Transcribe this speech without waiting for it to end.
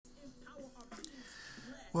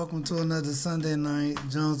Welcome to another Sunday night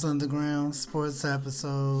Jones Underground sports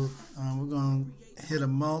episode. We're going to hit a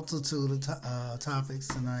multitude of topics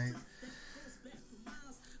tonight.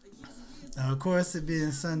 Of course, it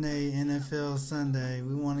being Sunday, NFL Sunday,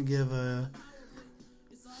 we want to give a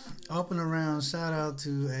open around shout out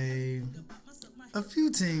to a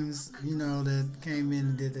few teams, that came in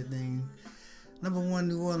and did their thing. Number one,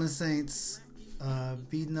 New Orleans Saints.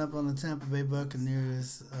 Beating up on the Tampa Bay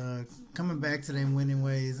Buccaneers, coming back to their winning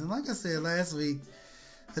ways. And like I said last week,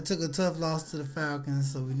 they took a tough loss to the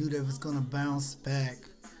Falcons, so we knew they was going to bounce back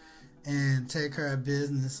and take care of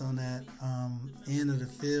business on that end of the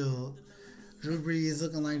field. Drew Brees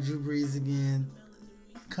looking like Drew Brees again,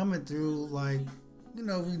 coming through like, we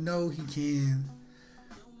know he can.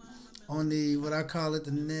 On the, what I call it,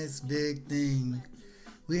 the next big thing,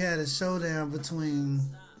 we had a showdown between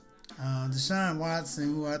Deshaun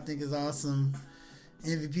Watson, who I think is awesome,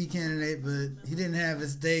 MVP candidate, but he didn't have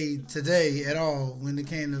his day today at all when it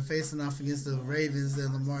came to facing off against the Ravens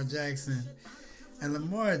and Lamar Jackson. And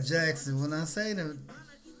Lamar Jackson, when I say that,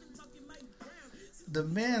 the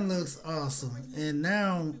man looks awesome. And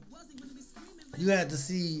now you had to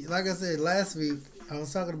see, like I said last week, I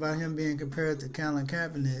was talking about him being compared to Colin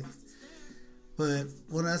Kaepernick. But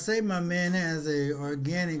when I say my man has a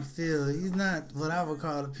organic feel, he's not what I would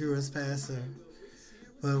call the purest passer.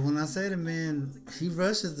 But when I say the man, he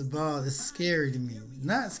rushes the ball, it's scary to me.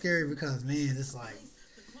 Not scary because, man, it's like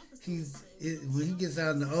when he gets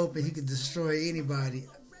out in the open, he can destroy anybody.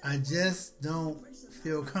 I just don't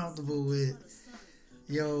feel comfortable with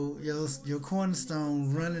your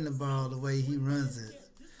cornerstone running the ball the way he runs it.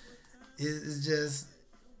 It's just...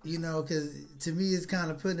 because to me it's kind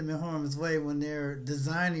of putting them in harm's way when they're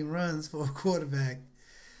designing runs for a quarterback.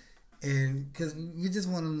 And because you just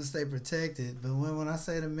want them to stay protected. But when I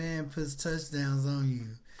say the man puts touchdowns on you,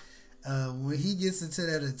 when he gets into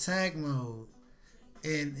that attack mode,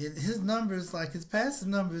 and his numbers, like his passing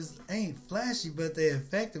numbers ain't flashy, but they're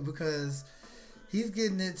effective because he's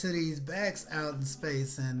getting it to these backs out in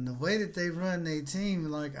space. And the way that they run their team,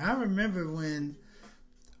 like I remember when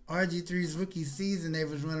RG3's rookie season, they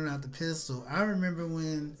was running out the pistol. I remember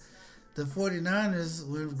when the 49ers,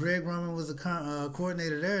 when Greg Roman was a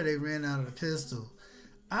coordinator there, they ran out of the pistol.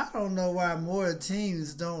 I don't know why more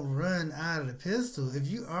teams don't run out of the pistol. If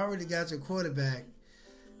you already got your quarterback,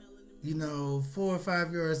 4 or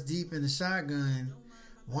 5 yards deep in the shotgun,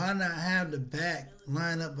 why not have the back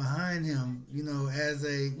line up behind him, as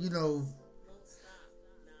a,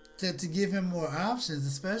 to give him more options,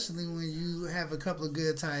 especially when you have a couple of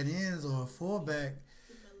good tight ends or a fullback,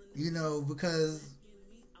 because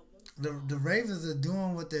the Ravens are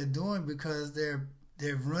doing what they're doing because they're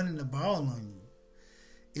running the ball on you.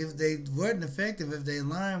 If they weren't effective, if their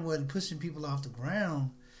line wasn't pushing people off the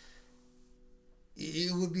ground,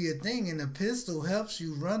 it would be a thing. And the pistol helps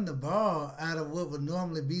you run the ball out of what would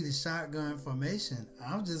normally be the shotgun formation.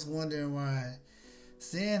 I'm just wondering why,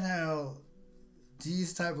 seeing how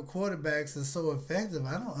these type of quarterbacks are so effective,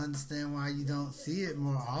 I don't understand why you don't see it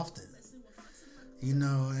more often.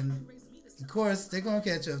 And of course, they're going to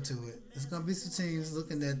catch up to it. There's going to be some teams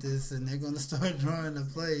looking at this and they're going to start drawing the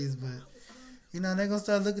plays, but, they're going to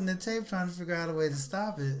start looking at tape trying to figure out a way to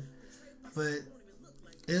stop it. But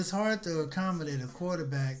it's hard to accommodate a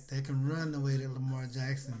quarterback that can run the way that Lamar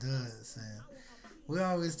Jackson does. And we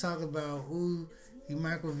always talk about, he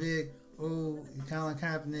Michael Vick, Colin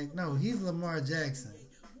Kaepernick. No, he's Lamar Jackson.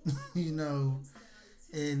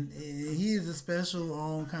 And he is a special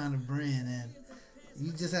own kind of brand, and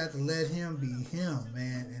you just have to let him be him,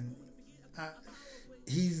 man. And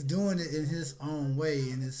he's doing it in his own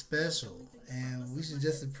way, and it's special, and we should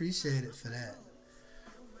just appreciate it for that.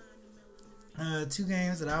 Two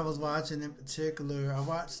games that I was watching in particular, I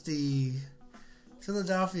watched the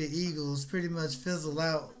Philadelphia Eagles pretty much fizzle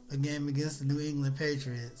out a game against the New England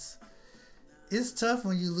Patriots. It's tough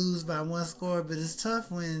when you lose by one score, but it's tough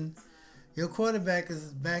when your quarterback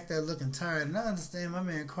is back there looking tired. And I understand my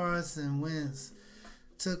man Carson Wentz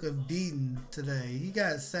took a beating today. He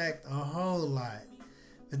got sacked a whole lot.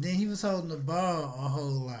 But then he was holding the ball a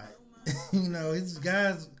whole lot. His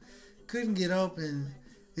guys couldn't get open.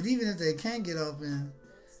 But even if they can't get open,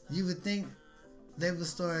 you would think they would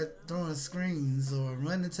start throwing screens or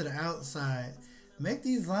running to the outside. Make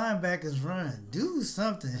these linebackers run. Do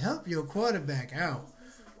something. Help your quarterback out.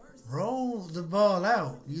 Roll the ball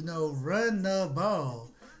out. Run the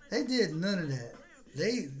ball. They did none of that.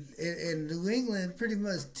 And New England pretty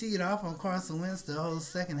much teed off on Carson Wentz the whole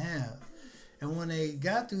second half. And when they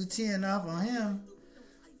got through teeing off on him,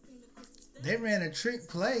 they ran a trick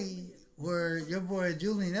play where your boy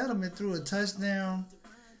Julian Edelman threw a touchdown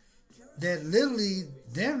that literally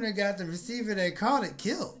damn near got the receiver that caught it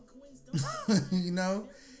killed. You know,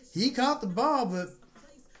 he caught the ball, but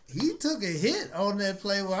he took a hit on that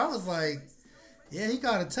play where I was like, yeah, he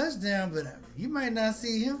caught a touchdown, but you might not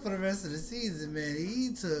see him for the rest of the season, man.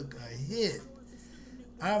 He took a hit.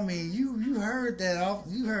 I mean, you heard that off.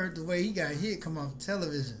 You heard the way he got hit come off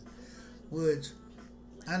television, which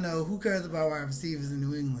I know who cares about wide receivers in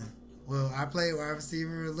New England. Well, I played wide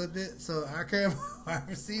receiver a little bit, so I care about wide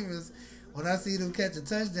receivers. When I see them catch a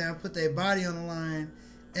touchdown, put their body on the line,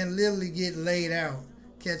 and literally get laid out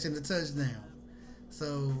catching the touchdown.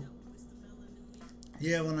 So,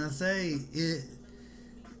 yeah, when I say it,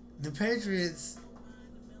 the Patriots,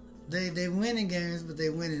 they winning games, but they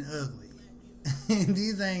winning ugly.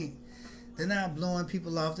 They're not blowing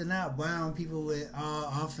people off. They're not wowing people with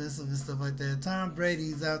all offensive and stuff like that. Tom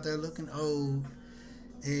Brady's out there looking old,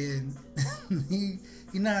 and he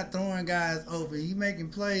not throwing guys open. He making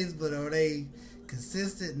plays, but are they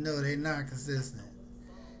consistent? No, they're not consistent.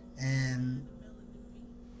 And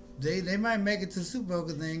they might make it to the Super Bowl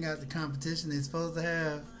because they ain't got the competition they're supposed to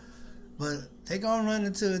have. But they're going to run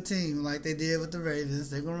into a team like they did with the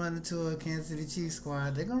Ravens. They're going to run into a Kansas City Chiefs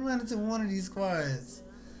squad. They're going to run into one of these squads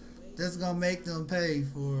that's going to make them pay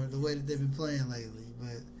for the way that they've been playing lately.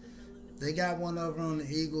 But they got one over on the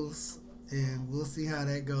Eagles, and we'll see how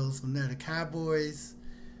that goes from there. The Cowboys,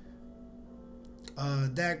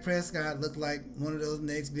 Dak Prescott looked like one of those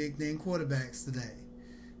next big thing quarterbacks today.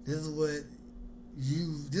 This is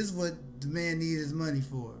what the man needs his money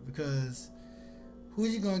for, because who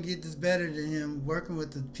you gonna get that's better than him working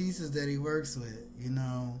with the pieces that he works with? You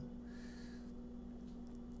know,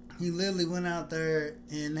 he literally went out there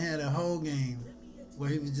and had a whole game where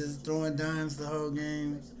he was just throwing dimes the whole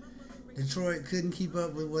game. Detroit couldn't keep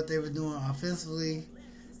up with what they were doing offensively.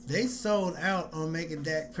 They sold out on making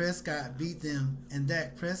Dak Prescott beat them, and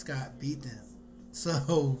Dak Prescott beat them.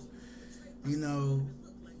 So, you know,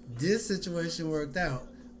 this situation worked out.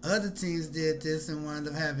 Other teams did this and wound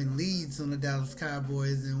up having leads on the Dallas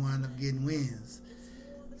Cowboys and wound up getting wins.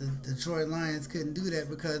 The Detroit Lions couldn't do that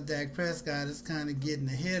because Dak Prescott is kind of getting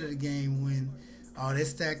ahead of the game when, they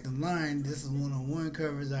stacked the line. This is one-on-one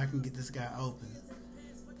coverage. I can get this guy open.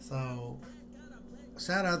 So,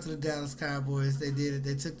 shout out to the Dallas Cowboys. They did it.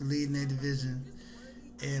 They took the lead in their division.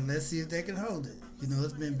 And let's see if they can hold it. You know,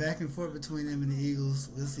 it's been back and forth between them and the Eagles.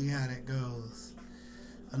 We'll see how that goes.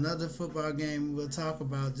 Another football game we'll talk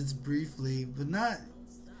about just briefly, but not.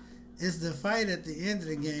 It's the fight at the end of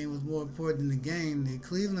the game was more important than the game. The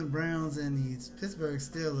Cleveland Browns and the Pittsburgh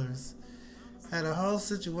Steelers had a whole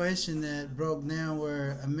situation that broke down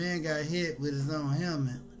where a man got hit with his own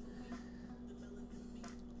helmet.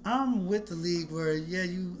 I'm with the league where, yeah,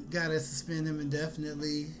 you gotta suspend him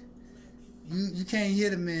indefinitely. You can't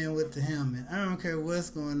hit a man with the helmet. I don't care what's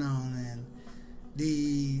going on, and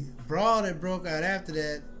the brawl that broke out after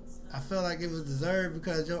that, I felt like it was deserved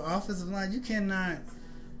because your offensive line, you can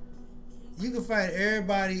fight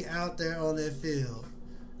everybody out there on that field.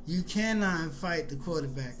 You cannot fight the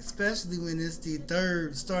quarterback, especially when it's the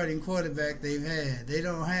third starting quarterback they've had. They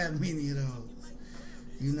don't have many of those.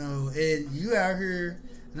 You know, and you out here,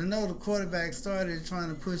 and I know the quarterback started trying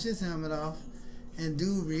to push his helmet off, and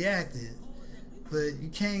dude reacted. But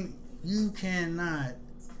you cannot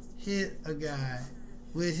hit a guy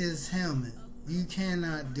with his helmet. You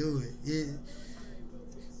cannot do it.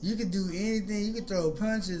 You could do anything. You could throw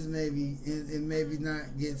punches maybe and maybe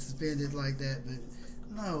not get suspended like that. But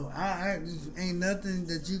no, I ain't nothing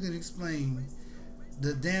that you can explain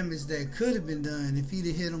the damage that could have been done if he'd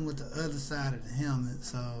have hit him with the other side of the helmet.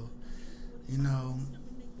 So, you know,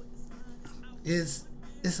 it's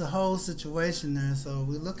a whole situation there. So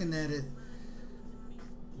we're looking at it.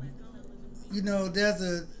 You know, there's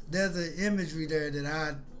a imagery there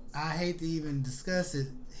that I hate to even discuss it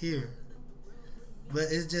here, but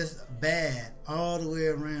it's just bad all the way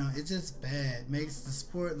around. It's just bad. Makes the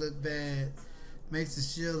sport look bad. Makes the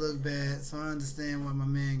shield look bad. So I understand why my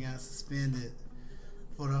man got suspended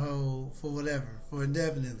for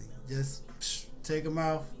indefinitely. Just take him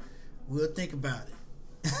off. We'll think about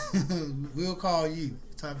it. We'll call you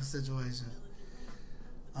type of situation.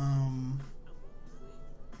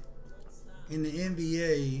 In the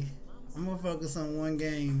NBA, I'm going to focus on one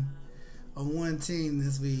game, on one team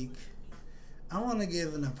this week. I want to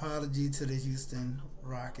give an apology to the Houston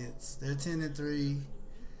Rockets. They're 10-3.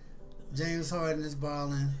 James Harden is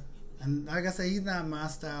balling. And like I say, he's not my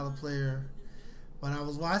style of player. But I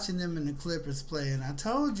was watching them in the Clippers play, and I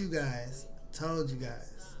told you guys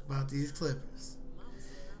about these Clippers.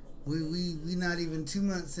 We not even 2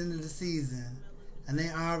 months into the season, and they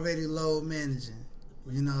already low managing.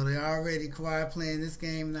 You know, they already Kawhi playing this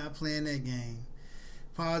game, not playing that game.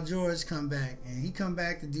 Paul George come back, and he come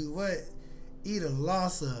back to do what? Eat a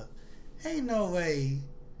loss up. Ain't no way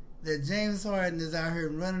that James Harden is out here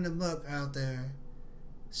running amok out there,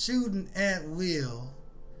 shooting at will,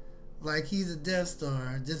 like he's a Death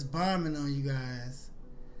Star, just bombing on you guys.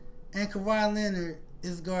 And Kawhi Leonard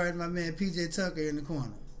is guarding my man PJ Tucker in the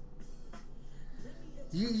corner.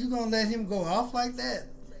 You gonna let him go off like that?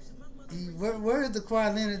 Where is the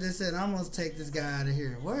Kawhi Leonard that said, I'm gonna take this guy out of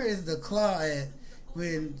here? Where is the claw at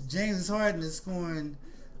when James Harden is scoring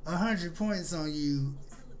 100 points on you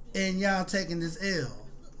and y'all taking this L?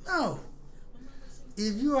 No.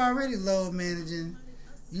 If you already load managing,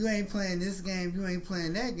 you ain't playing this game, you ain't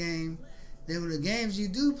playing that game, then when the games you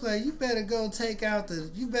do play, you better go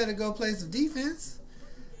play some defense.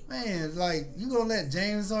 Man, like, you gonna let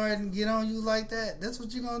James Harden get on you like that? That's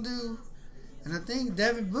what you gonna do? And I think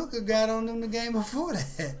Devin Booker got on them the game before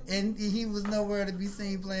that, and he was nowhere to be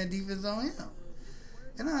seen playing defense on him.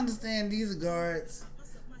 And I understand these are guards,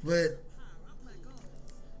 but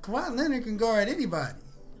Kawhi Leonard can guard anybody.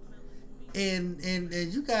 And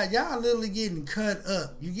you got y'all literally getting cut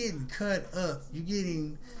up. You're getting cut up. You're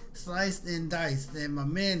getting sliced and diced. And my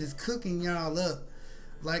man is cooking y'all up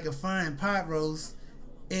like a fine pot roast.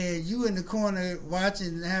 And you in the corner watching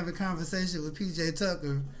and having a conversation with PJ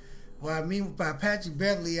Tucker while Patrick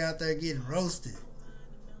Beverly out there getting roasted.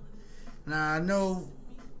 Now I know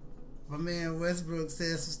my man Westbrook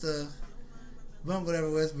said some stuff. Bump whatever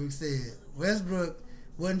Westbrook said. Westbrook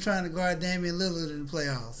wasn't trying to guard Damian Lillard in the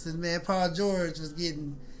playoffs. His man Paul George was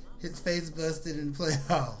getting his face busted in the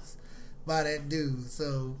playoffs by that dude.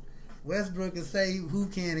 So Westbrook can say who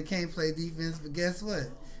can and can't play defense, but guess what?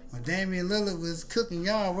 When Damian Lillard was cooking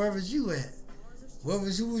y'all, where was you at? Who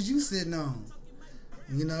was you sitting on?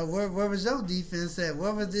 You know, where was your defense at?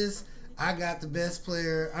 Where was this, I got the best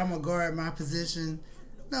player, I'm going to guard my position?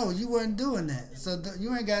 No, you wasn't doing that. So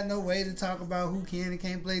you ain't got no way to talk about who can and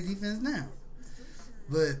can't play defense now.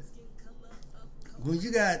 But when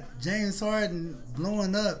you got James Harden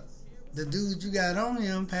blowing up the dude you got on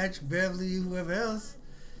him, Patrick Beverly, whoever else,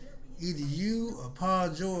 either you or Paul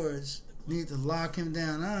George need to lock him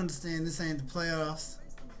down. I understand this ain't the playoffs.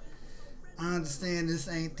 I understand this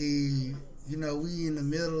ain't the, we in the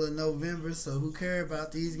middle of November, so who care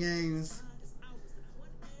about these games?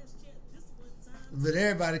 But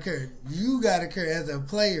everybody cares. You got to care as a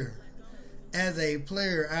player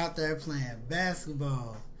out there playing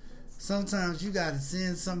basketball. Sometimes you got to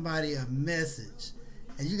send somebody a message,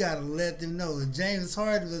 and you got to let them know that James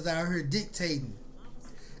Harden was out here dictating,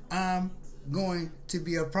 I'm going to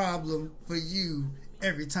be a problem for you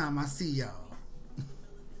every time I see y'all.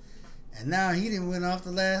 And now he didn't win off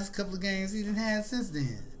the last couple of games he didn't have since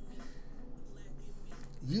then.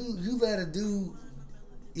 You let a dude,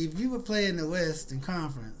 if you were playing the Western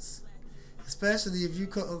Conference, especially if you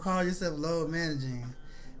call yourself load managing,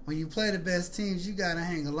 when you play the best teams, you got to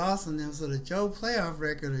hang a loss on them so that your playoff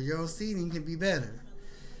record or your seeding can be better.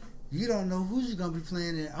 You don't know who you're going to be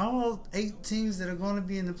playing in. All 8 teams that are going to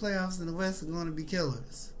be in the playoffs in the West are going to be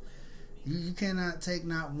killers. You cannot take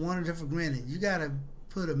not one of them for granted. You got to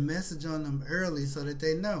put a message on them early so that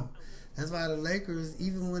they know. That's why the Lakers,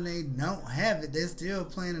 even when they don't have it, they're still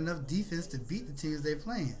playing enough defense to beat the teams they're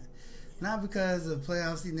playing. Not because of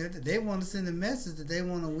playoff season. They want to send a message that they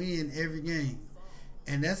want to win every game.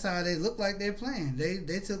 And that's how they look like they're playing.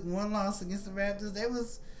 They took one loss against the Raptors. They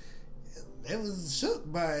was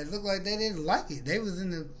shook by it. It looked like they didn't like it. They was in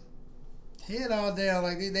the head all down,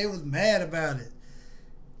 like they was mad about it.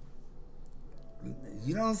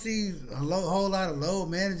 You don't see a whole lot of load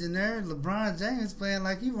managing there. LeBron James playing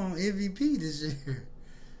like he won MVP this year.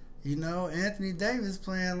 Anthony Davis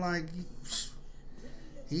playing like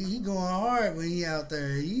he going hard when he out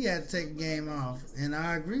there. He had to take a game off, and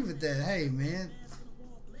I agree with that. Hey, man,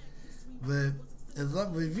 but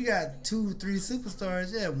if you got 2, 3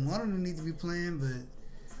 superstars, yeah, one of them need to be playing.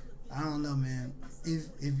 But I don't know, man. If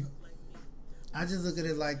I just look at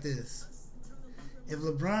it like this. If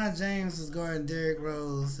LeBron James is guarding Derrick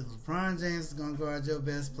Rose, if LeBron James is going to guard your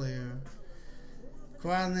best player,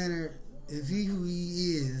 Kawhi Leonard, if he who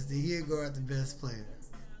he is, then he'll guard the best player.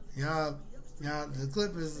 Y'all, the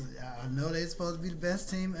Clippers, I know they're supposed to be the best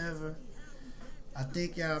team ever. I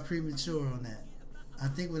think y'all premature on that. I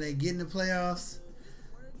think when they get in the playoffs,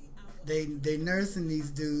 they nursing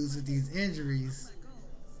these dudes with these injuries,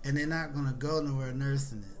 and they're not going to go nowhere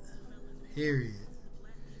nursing it. Period.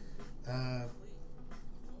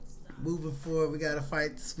 Moving forward, we got a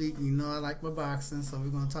fight this week. I like my boxing, so we're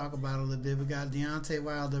going to talk about it a little bit. We got Deontay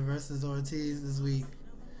Wilder versus Ortiz this week.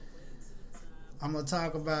 I'm going to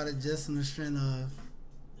talk about it just on the strength of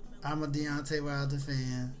I'm a Deontay Wilder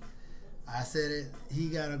fan. I said it. He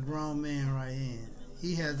got a grown man right hand.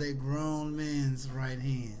 He has a grown man's right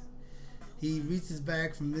hand. He reaches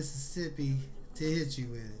back from Mississippi to hit you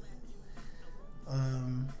with it.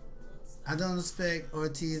 I don't expect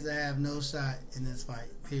Ortiz to have no shot in this fight,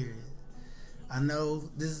 period. I know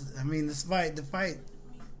this, I mean, the fight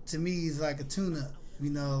to me is like a tune-up. You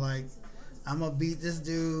know, like, I'm going to beat this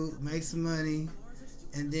dude, make some money,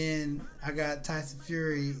 and then I got Tyson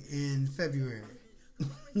Fury in February.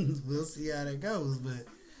 We'll see how that goes, but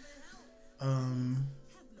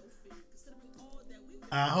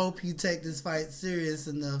I hope you take this fight serious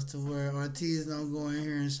enough to where Ortiz don't go in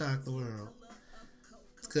here and shock the world.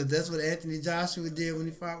 Because that's what Anthony Joshua did when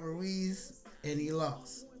he fought Ruiz, and he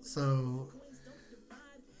lost. So,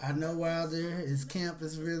 I know Wilder, his camp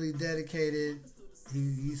is really dedicated.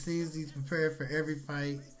 He seems he's prepared for every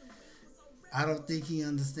fight. I don't think he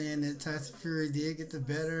understands that Tyson Fury did get the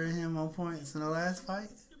better of him on points in the last fight.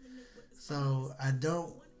 So, I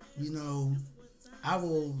don't, I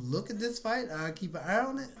will look at this fight. I'll keep an eye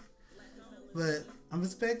on it. But I'm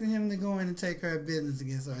expecting him to go in and take care of business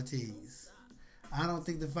against Ortiz. I don't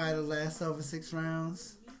think the fight will last over 6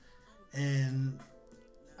 rounds. And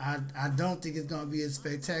I don't think it's going to be a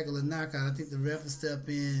spectacular knockout. I think the ref will step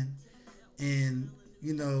in and,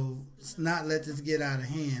 not let this get out of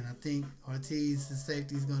hand. I think Ortiz's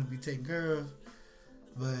safety is going to be taken care of.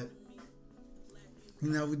 But,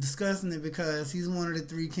 we're discussing it because he's one of the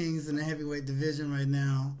 3 kings in the heavyweight division right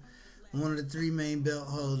now. One of the 3 main belt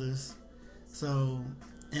holders. So,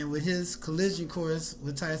 and with his collision course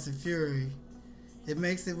with Tyson Fury, it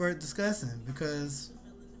makes it worth discussing because,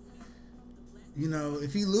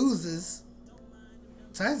 if he loses,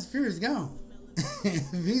 Tyson Fury's gone.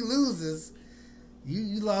 If he loses,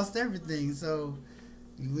 you lost everything. So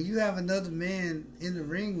when you have another man in the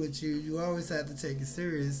ring with you, you always have to take it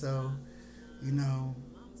serious. So,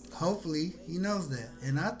 hopefully he knows that.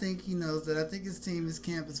 And I think he knows that. I think his team, his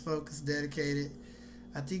camp is focused, dedicated.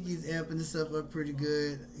 I think he's amping himself up pretty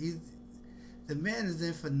good. The man is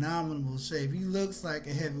in phenomenal shape. He looks like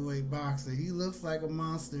a heavyweight boxer. He looks like a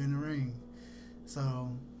monster in the ring.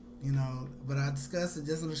 So, but I discussed it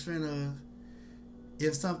just on the strength of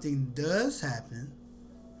if something does happen,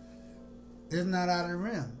 it's not out of the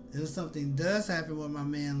realm. If something does happen when my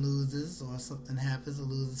man loses or something happens or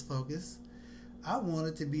loses focus, I want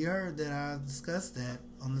it to be heard that I discussed that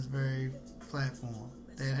on this very platform.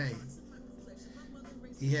 That, hey,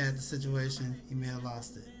 he had the situation, he may have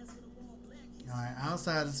lost it. Alright,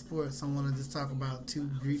 outside of sports, I want to just talk about 2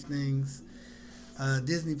 brief things.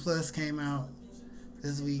 Disney Plus came out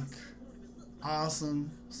this week.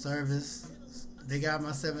 Awesome service. They got my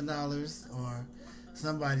 $7 or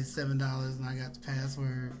somebody's $7 and I got the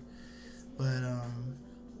password. But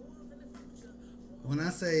when I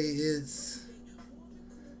say is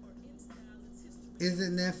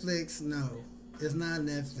it Netflix? No, it's not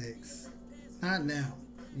Netflix. Not now.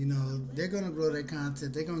 They're going to grow their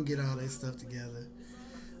content. They're going to get all their stuff together.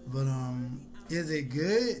 But is it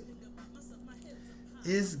good?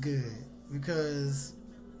 It's good because,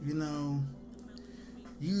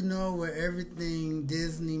 where everything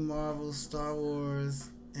Disney, Marvel, Star Wars,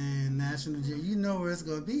 and National Geographic, you know where it's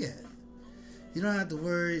going to be at. You don't have to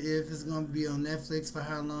worry if it's going to be on Netflix for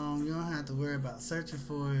how long. You don't have to worry about searching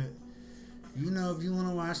for it. If you want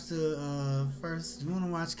to watch you want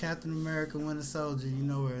to watch Captain America Winter Soldier, you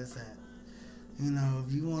know where it's at.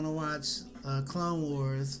 If you want to watch Clone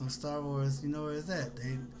Wars from Star Wars, you know where it's at.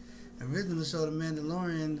 They originally showed The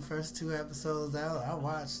Mandalorian, the first 2 episodes out. I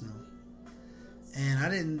watched them. And I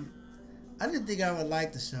didn't think I would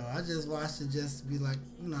like the show. I just watched it just to be like,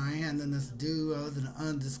 I ain't had nothing else to do. I was in an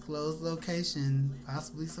undisclosed location,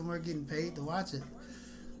 possibly somewhere getting paid to watch it.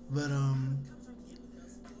 But,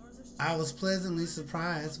 I was pleasantly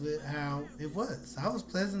surprised with how it was. I was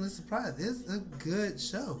pleasantly surprised. It's a good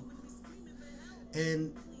show.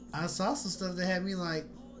 And I saw some stuff that had me like,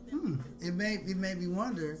 it made me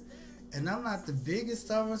wonder. And I'm not the biggest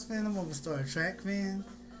Star Wars fan. I'm more of a Star Trek fan.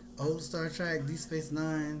 Old Star Trek, Deep Space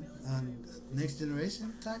Nine, Next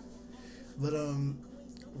Generation type. But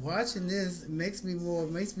watching this makes me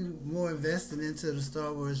more invested into the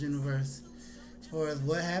Star Wars universe as far as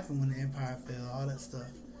what happened when the Empire fell, all that stuff.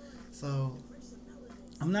 So,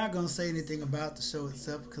 I'm not going to say anything about the show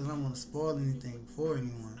itself because I don't want to spoil anything for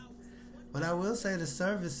anyone. But I will say the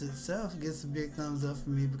service itself gets a big thumbs up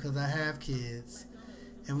for me because I have kids.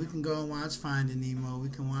 And we can go and watch Finding Nemo. We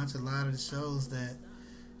can watch a lot of the shows that,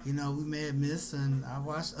 we may have missed. And I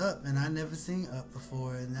watched Up, and I never seen Up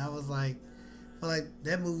before. And I was like, I feel like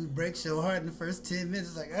that movie breaks your heart in the first 10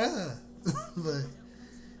 minutes. Like, But,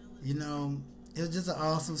 it was just an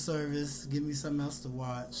awesome service. Give me something else to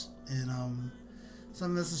watch and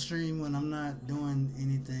something else to stream when I'm not doing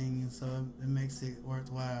anything, so it makes it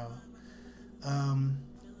worthwhile. Um,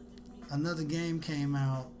 Another game came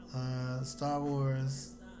out, Star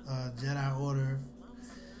Wars Jedi Order,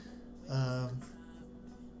 uh,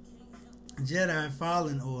 Jedi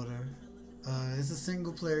Fallen Order. It's a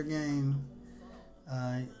single player game.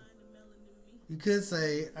 Uh, you could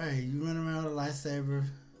say, hey, you run around with a lightsaber.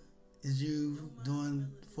 Is you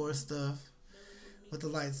doing Force stuff with the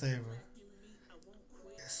lightsaber?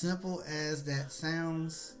 As simple as that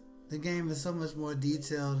sounds, the game is so much more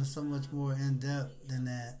detailed and so much more in depth than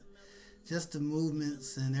that. Just the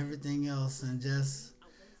movements and everything else, and just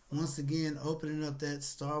once again opening up that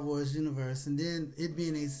Star Wars universe, and then it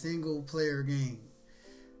being a single player game.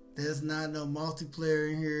 There's not no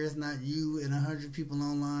multiplayer in here. It's not you and 100 people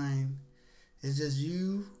online. It's just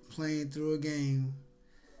you playing through a game.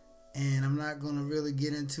 And I'm not going to really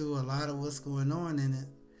get into a lot of what's going on in it.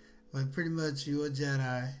 But pretty much you're a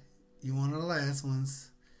Jedi. You're one of the last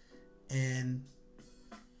ones. And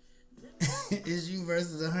it's you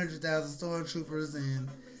versus 100,000 stormtroopers and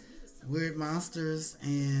weird monsters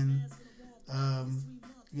and,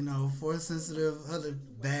 force sensitive other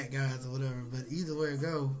bad guys or whatever. But either way it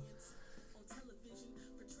go,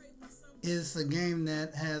 it's a game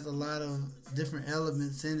that has a lot of different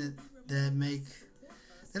elements in it that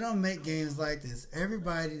they don't make games like this.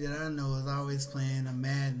 Everybody that I know is always playing a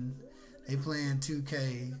Madden. They playing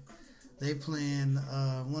 2K. They playing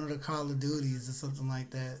one of the Call of Duties or something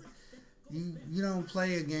like that. You don't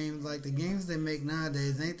play a game like the games they make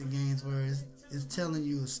nowadays ain't the games where it's telling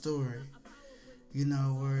you a story.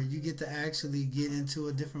 Where you get to actually get into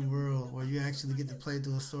a different world, where you actually get to play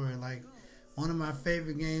through a story. Like, one of my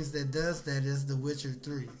favorite games that does that is The Witcher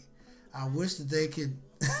 3. I wish that they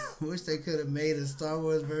could have made a Star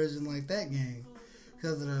Wars version like that game,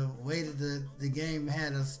 because of the way that the game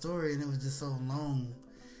had a story and it was just so long,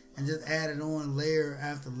 and just added on layer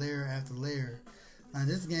after layer after layer. Now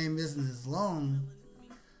this game isn't as long,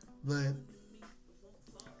 but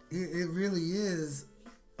it really is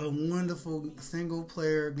a wonderful single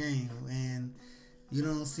player game, and you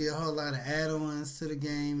don't see a whole lot of add-ons to the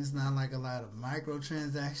game. It's not like a lot of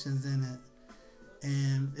microtransactions in it,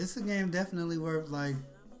 and it's a game definitely worth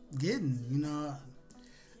getting.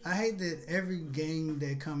 I hate that every game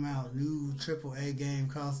that come out, new AAA game,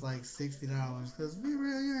 costs like $60. Because be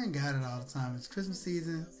real, you ain't got it all the time. It's Christmas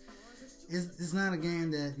season. It's not a game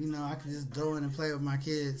that I can just throw in and play with my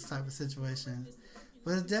kids type of situation.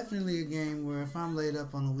 But it's definitely a game where if I'm laid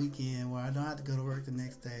up on a weekend where I don't have to go to work the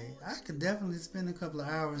next day, I could definitely spend a couple of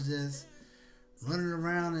hours just running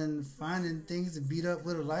around and finding things to beat up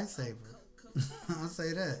with a lightsaber. I'll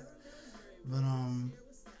say that. But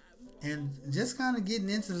and just kind of getting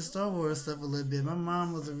into the Star Wars stuff a little bit. My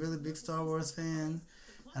mom was a really big Star Wars fan.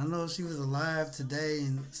 I don't know if she was alive today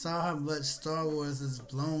and saw how much Star Wars is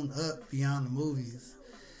blown up beyond the movies.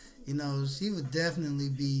 She would definitely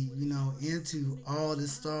be, into all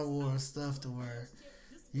this Star Wars stuff to where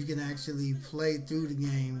you can actually play through the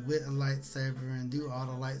game with a lightsaber and do all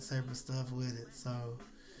the lightsaber stuff with it. So,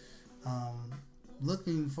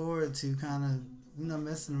 looking forward to kind of,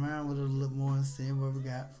 messing around with it a little more and seeing what we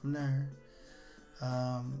got from there.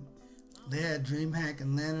 They had DreamHack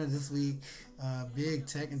Atlanta this week, big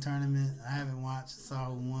Tekken tournament. I haven't watched, saw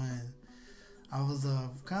who won. I was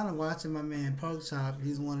kind of watching my man Pokechop.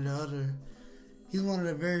 He's one of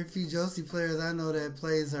the very few Josie players I know that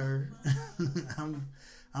plays her.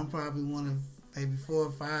 I'm probably one of maybe 4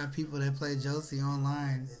 or 5 people that play Josie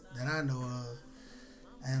online that I know of.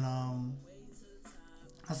 And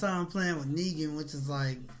I saw him playing with Negan, which is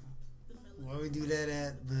like, where we do that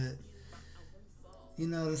at? But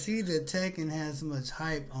to see that Tekken has so much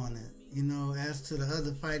hype on it, as to the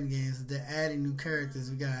other fighting games, they're adding new characters.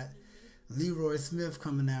 We got Leroy Smith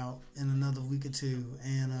coming out in another week or two,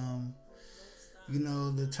 and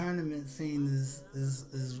the tournament scene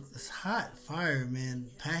is hot fire, man.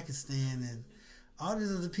 Pakistan and all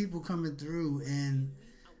these other people coming through, and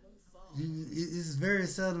it's very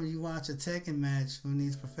seldom you watch a Tekken match from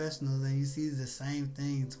these professionals and you see the same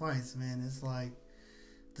thing twice, man. It's like,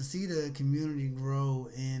 to see the community grow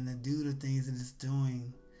and to do the things that it's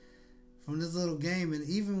doing from this little game. And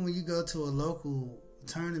even when you go to a local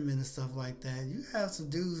tournament and stuff like that, you have some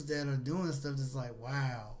dudes that are doing stuff that's like,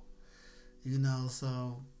 wow.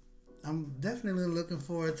 So I'm definitely looking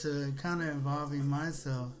forward to kind of involving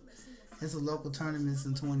myself in some local tournaments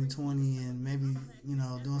in 2020 and maybe,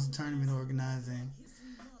 doing some tournament organizing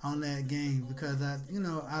on that game, because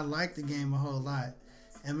I like the game a whole lot.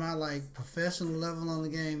 Am I professional level on the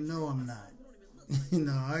game? No, I'm not.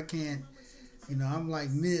 I can't, I'm like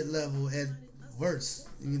mid-level at worst.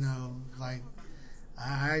 Like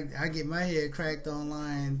I get my head cracked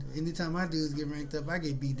online. Anytime my dudes get ranked up, I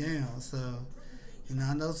get beat down. So,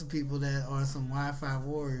 I know some people that are some Wi-Fi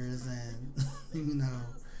warriors, and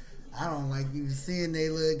I don't like even seeing their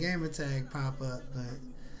little gamer tag pop up. But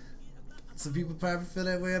some people probably feel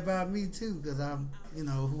that way about me too, because I'm,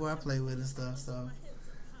 who I play with and stuff. So,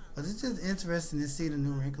 but it's just interesting to see the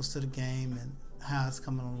new wrinkles to the game and how it's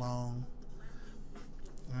coming along.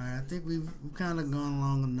 All right, I think we've kind of gone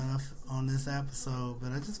long enough on this episode,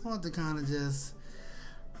 but I just want to kind of just,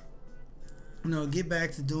 get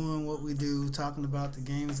back to doing what we do, talking about the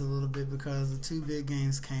games a little bit, because the 2 big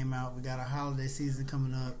games came out. We got a holiday season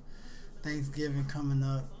coming up, Thanksgiving coming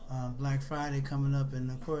up, Black Friday coming up, and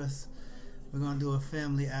of course, we're going to do a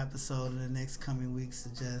family episode in the next coming weeks to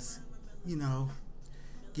just,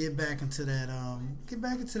 get back into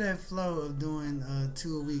that flow of doing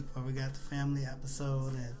 2 a week, where we got the family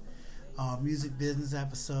episode and music business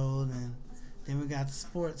episode, and then we got the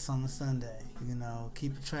sports on the Sunday.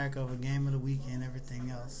 Keep a track of a game of the week and everything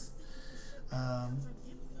else.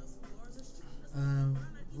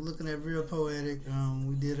 Looking at Real Poetic,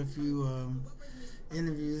 we did a few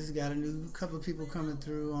interviews. Got a couple of people coming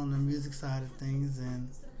through on the music side of things, and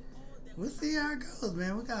we'll see how it goes,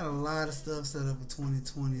 man. We got a lot of stuff set up for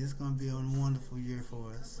 2020. It's going to be a wonderful year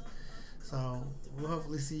for us. So we'll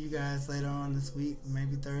hopefully see you guys later on this week,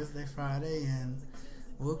 maybe Thursday, Friday, and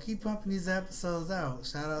we'll keep pumping these episodes out.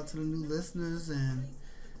 Shout out to the new listeners and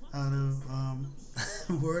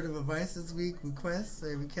the word of advice this week requests.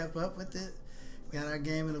 We kept up with it. Got our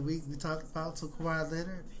game of the week we talked about till Kawhi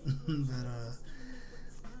Leonard.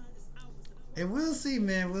 And we'll see,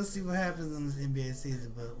 man. We'll see what happens in this NBA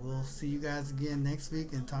season. But we'll see you guys again next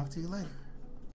week and talk to you later.